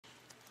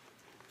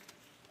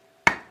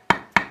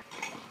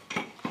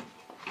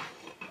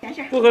没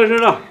事。不合适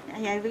了。哎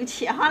呀，都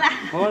切好了。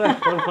好嘞，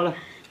好嘞，好嘞。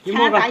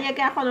看大爷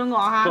干活都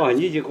熬哈。好，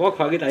你就光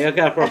看给大爷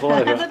干活好了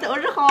是吧？都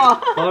是好。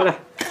好嘞，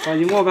好，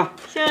你磨吧。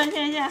行。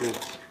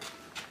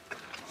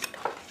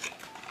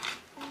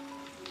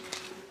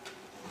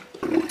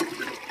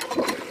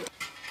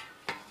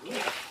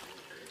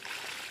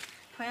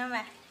朋友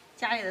们，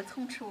家里的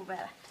葱吃不败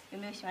了，有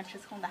没有喜欢吃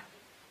葱的？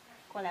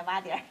过来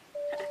挖点儿。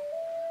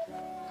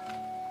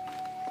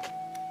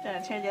这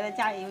两天觉得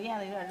家里院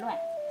子有点乱，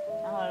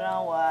然后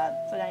让我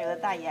做酱油的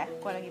大爷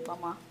过来给帮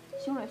忙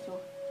修了修，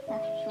看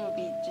是不是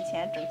比之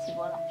前整齐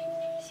多了，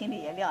心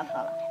里也亮堂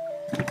了。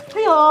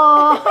哎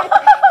呦，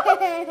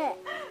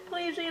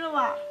同意声音了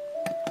吧？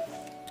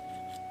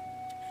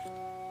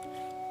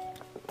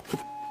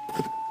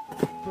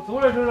我走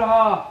了，是不是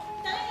哈？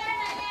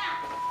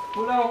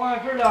走了，我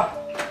完事了。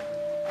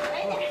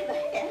来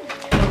点，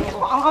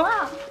慌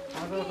了。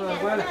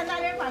乖了。在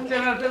这方面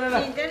对吧？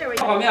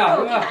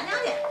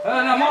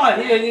那没问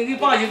题，你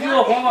爸就给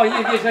我慌吧，你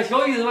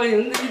小意思吧，你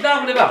拿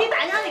过来吧。给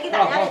大娘的，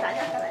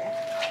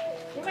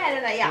你慢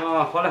点大爷。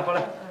啊，好嘞。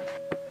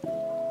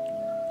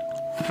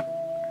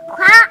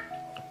快！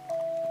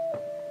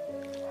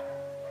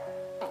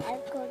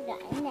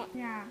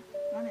呀，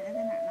老奶奶在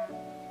哪儿呢？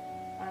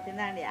啊，在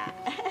那里啊。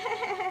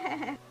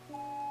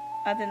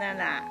啊，在那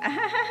呢。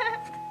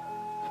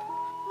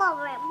爸爸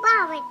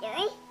嘴。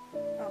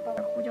啊，爸爸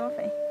胡椒粉。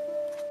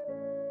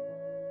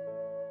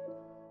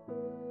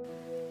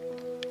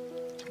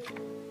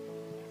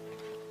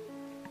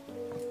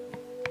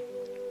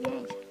腌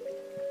一下。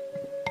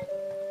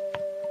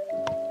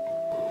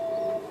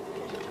这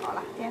是炒了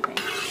淀粉。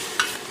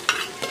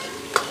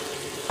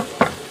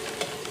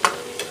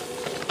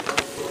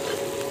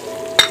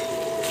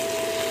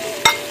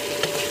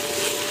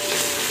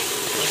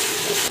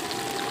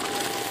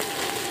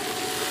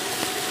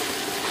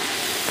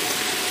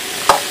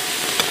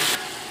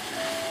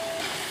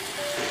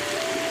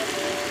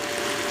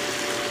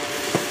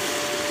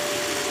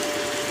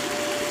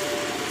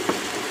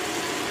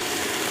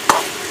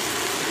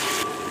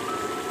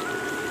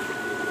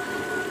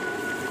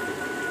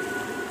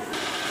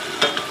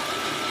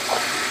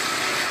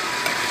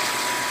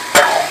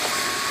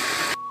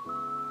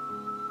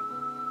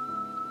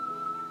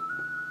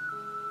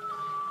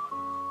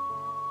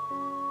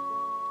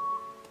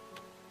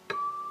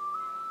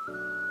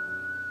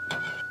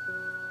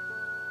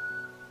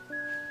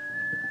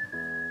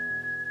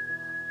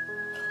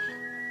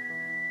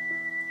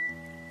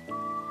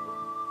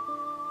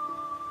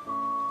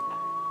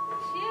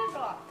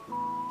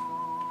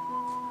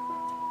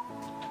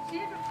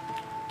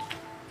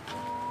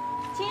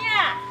亲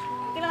呀，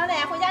跟老奶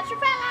奶回家吃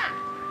饭啦！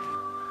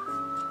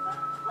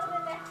老奶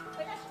奶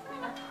回家吃饭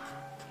啦！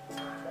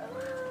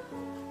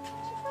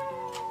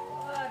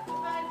吃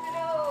饭去喽！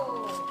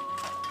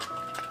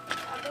下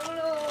楼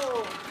喽！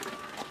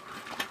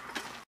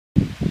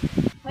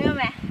朋友们，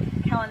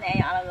看我奶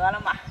养了鹅了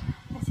吗？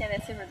它现在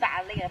岁数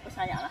大，累了不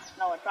想养了，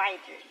让我抓一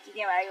只，今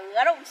天晚上有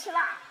鹅肉吃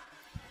啦！